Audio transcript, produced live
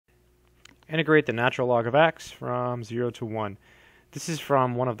Integrate the natural log of x from 0 to 1. This is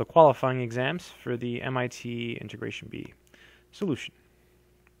from one of the qualifying exams for the MIT Integration B solution.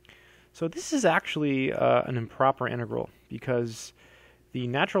 So this is actually an improper integral because the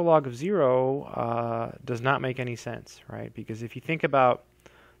natural log of 0 does not make any sense, right? Because if you think about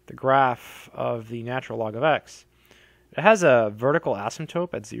the graph of the natural log of x, it has a vertical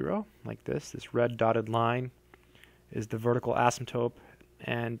asymptote at 0, like this. This red dotted line is the vertical asymptote,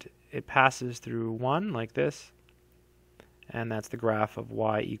 and it passes through 1, like this, and that's the graph of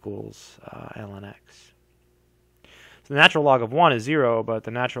y equals ln x. So the natural log of 1 is 0, but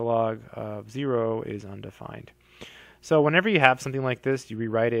the natural log of 0 is undefined. So whenever you have something like this, you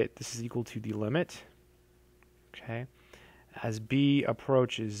rewrite it. This is equal to the limit, okay, as b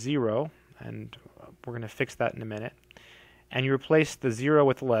approaches 0, and we're going to fix that in a minute. And you replace the 0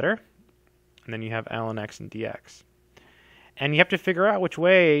 with the letter, and then you have ln x and dx. And you have to figure out which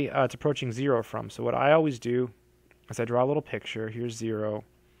way it's approaching 0 from. So what I always do is I draw a little picture. Here's 0,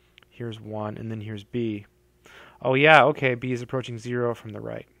 here's 1, and then here's b. Oh yeah, okay, b is approaching 0 from the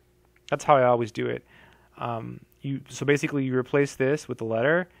right. That's how I always do it. So basically you replace this with the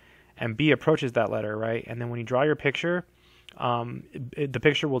letter, and b approaches that letter, right? And then when you draw your picture, the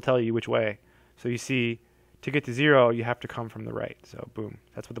picture will tell you which way. So you see, to get to 0, you have to come from the right. So boom,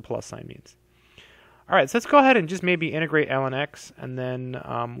 that's what the plus sign means. All right, so let's go ahead and just maybe integrate ln x, and then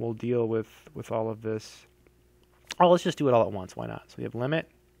we'll deal with all of this. Oh, let's just do it all at once. Why not? So we have limit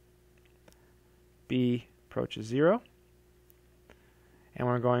b approaches 0, and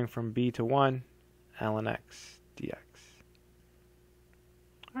we're going from b to 1, ln x dx.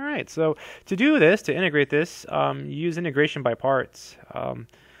 All right, so to do this, to integrate this, you use integration by parts.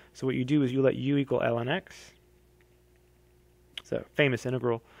 So what you do is you let u equal ln x. It's a famous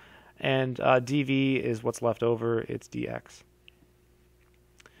integral. And dv is what's left over, it's dx.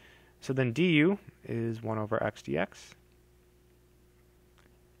 So then du is 1 over x dx.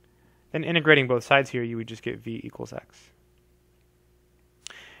 Then integrating both sides here, you would just get v equals x.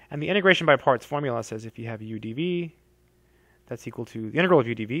 And the integration by parts formula says if you have u dv, that's equal to the integral of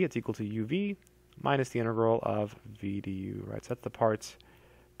u dv, it's equal to uv minus the integral of v du, right? So that's the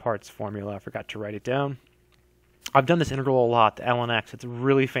parts formula. I forgot to write it down. I've done this integral a lot, the ln x. It's a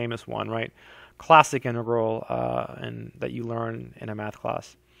really famous one, right? Classic integral and that you learn in a math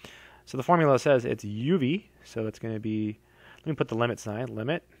class. So the formula says it's uv, so it's going to be, let me put the limit sign,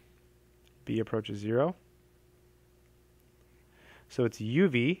 limit, b approaches 0. So it's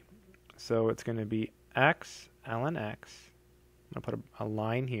uv, so it's going to be x ln x. I'm going to put a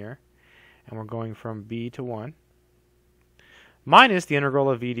line here, and we're going from b to 1. Minus the integral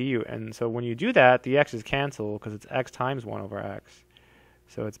of v du. And so when you do that, the x's cancel because it's x times 1 over x.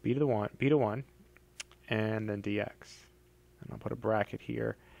 So it's b to 1, and then dx. And I'll put a bracket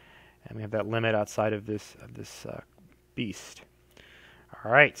here, and we have that limit outside of this beast.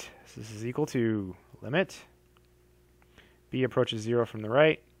 All right, so this is equal to limit b approaches 0 from the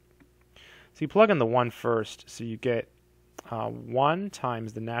right. So you plug in the 1 first, so you get 1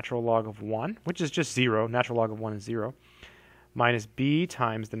 times the natural log of 1, which is just 0. Natural log of 1 is 0. Minus b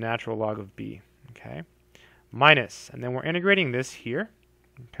times the natural log of b, okay? Minus, and then we're integrating this here,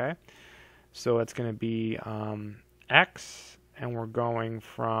 okay? So it's going to be x, and we're going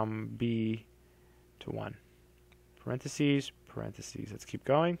from b to 1. Parentheses, parentheses. Let's keep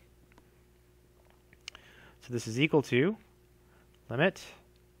going. So this is equal to limit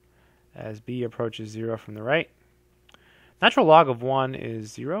as b approaches 0 from the right. Natural log of 1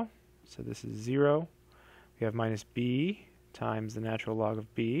 is 0, so this is 0. We have minus b times the natural log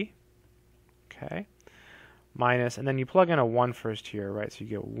of b, okay, minus, and then you plug in a 1 first here, right? So you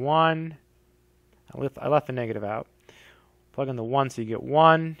get 1, I left the negative out. Plug in the 1, so you get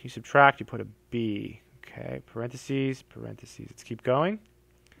 1, you subtract, you put a b, okay, parentheses, parentheses. Let's keep going.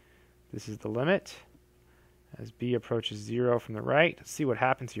 This is the limit as b approaches 0 from the right. Let's see what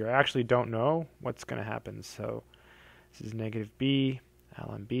happens here. I actually don't know what's going to happen, so this is negative b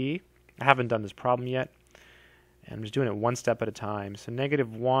ln b. I haven't done this problem yet. And I'm just doing it one step at a time. So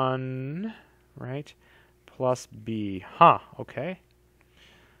negative 1, right, plus b. Okay.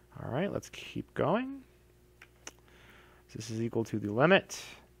 All right, let's keep going. So this is equal to the limit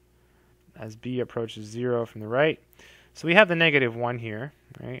as b approaches 0 from the right. So we have the negative 1 here,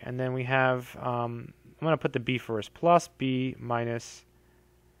 right? And then we have, I'm going to put the b first, plus b minus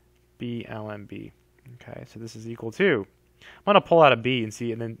b ln b. Okay, so this is equal to, I'm going to pull out a b and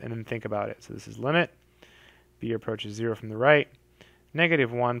see, and then think about it. So this is limit. B approaches 0 from the right,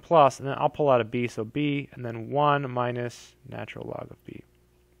 negative 1 plus, and then I'll pull out a b, so b, and then 1 minus natural log of b.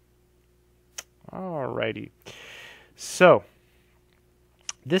 Alrighty. So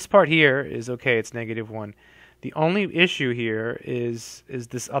This part here is okay, it's -1. The only issue here is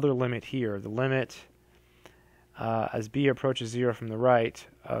this other limit here, the limit as b approaches 0 from the right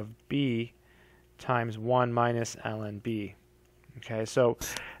of b times 1 minus ln b. Okay, so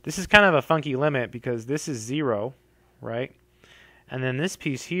this is kind of a funky limit because this is 0, right? And then this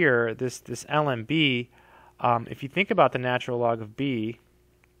piece here, this ln b, if you think about the natural log of b,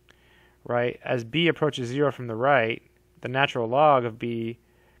 right, as b approaches 0 from the right, the natural log of b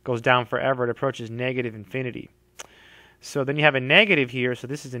goes down forever. It approaches -infinity. So then you have a negative here, so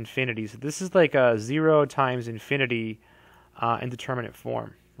this is infinity. So this is like a 0 times infinity indeterminate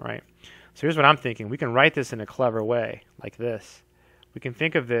form, right? So here's what I'm thinking. We can write this in a clever way, like this. We can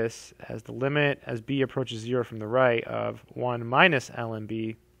think of this as the limit as b approaches 0 from the right of 1 minus ln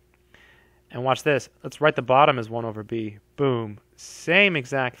b. And watch this. Let's write the bottom as 1 over b. Boom. Same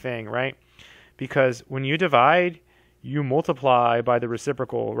exact thing, right? Because when you divide, you multiply by the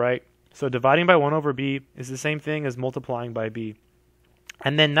reciprocal, right? So dividing by 1 over b is the same thing as multiplying by b.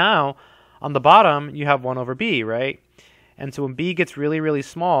 And then now, on the bottom, you have 1 over b, right? And so when b gets really, really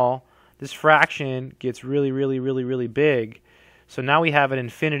small, this fraction gets really, really, really, really big. So now we have an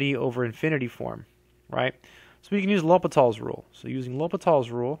infinity over infinity form, right? So we can use L'Hopital's rule. So using L'Hopital's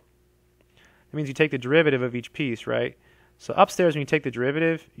rule, that means you take the derivative of each piece, right? So upstairs, when you take the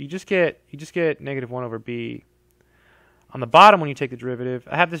derivative, you just get -1 over b. On the bottom, when you take the derivative,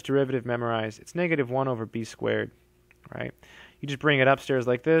 I have this derivative memorized. It's -1 over b squared, right? You just bring it upstairs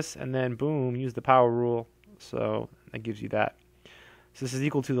like this, and then boom, use the power rule. So that gives you that. So this is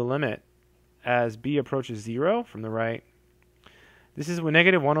equal to the limit as b approaches 0 from the right. This is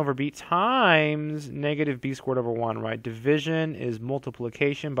 -1 over b times -b squared over 1, right? Division is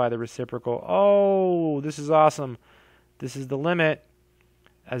multiplication by the reciprocal. Oh, this is awesome. This is the limit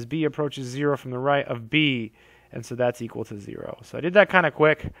as b approaches 0 from the right of b. And so that's equal to 0. So I did that kind of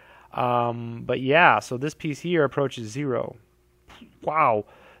quick. But yeah, so this piece here approaches 0. Wow.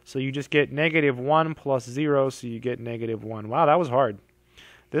 So you just get -1 plus 0, so you get -1. Wow, that was hard.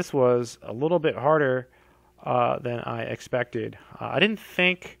 This was a little bit harder than I expected. I didn't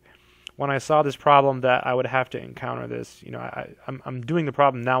think when I saw this problem that I would have to encounter this. You know, I'm doing the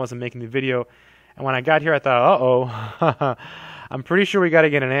problem now as I'm making the video. And when I got here, I thought, uh-oh, I'm pretty sure we got to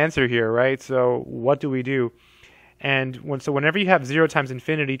get an answer here, right? So what do we do? And whenever you have 0 times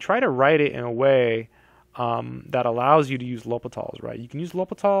infinity, try to write it in a way that allows you to use L'Hopital's, right? You can use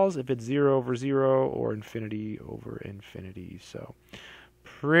L'Hopital's if it's 0 over 0 or infinity over infinity. So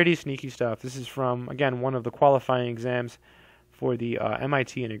pretty sneaky stuff. This is from, again, one of the qualifying exams for the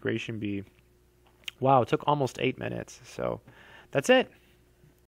MIT Integration Bee. Wow, it took almost 8 minutes. So that's it.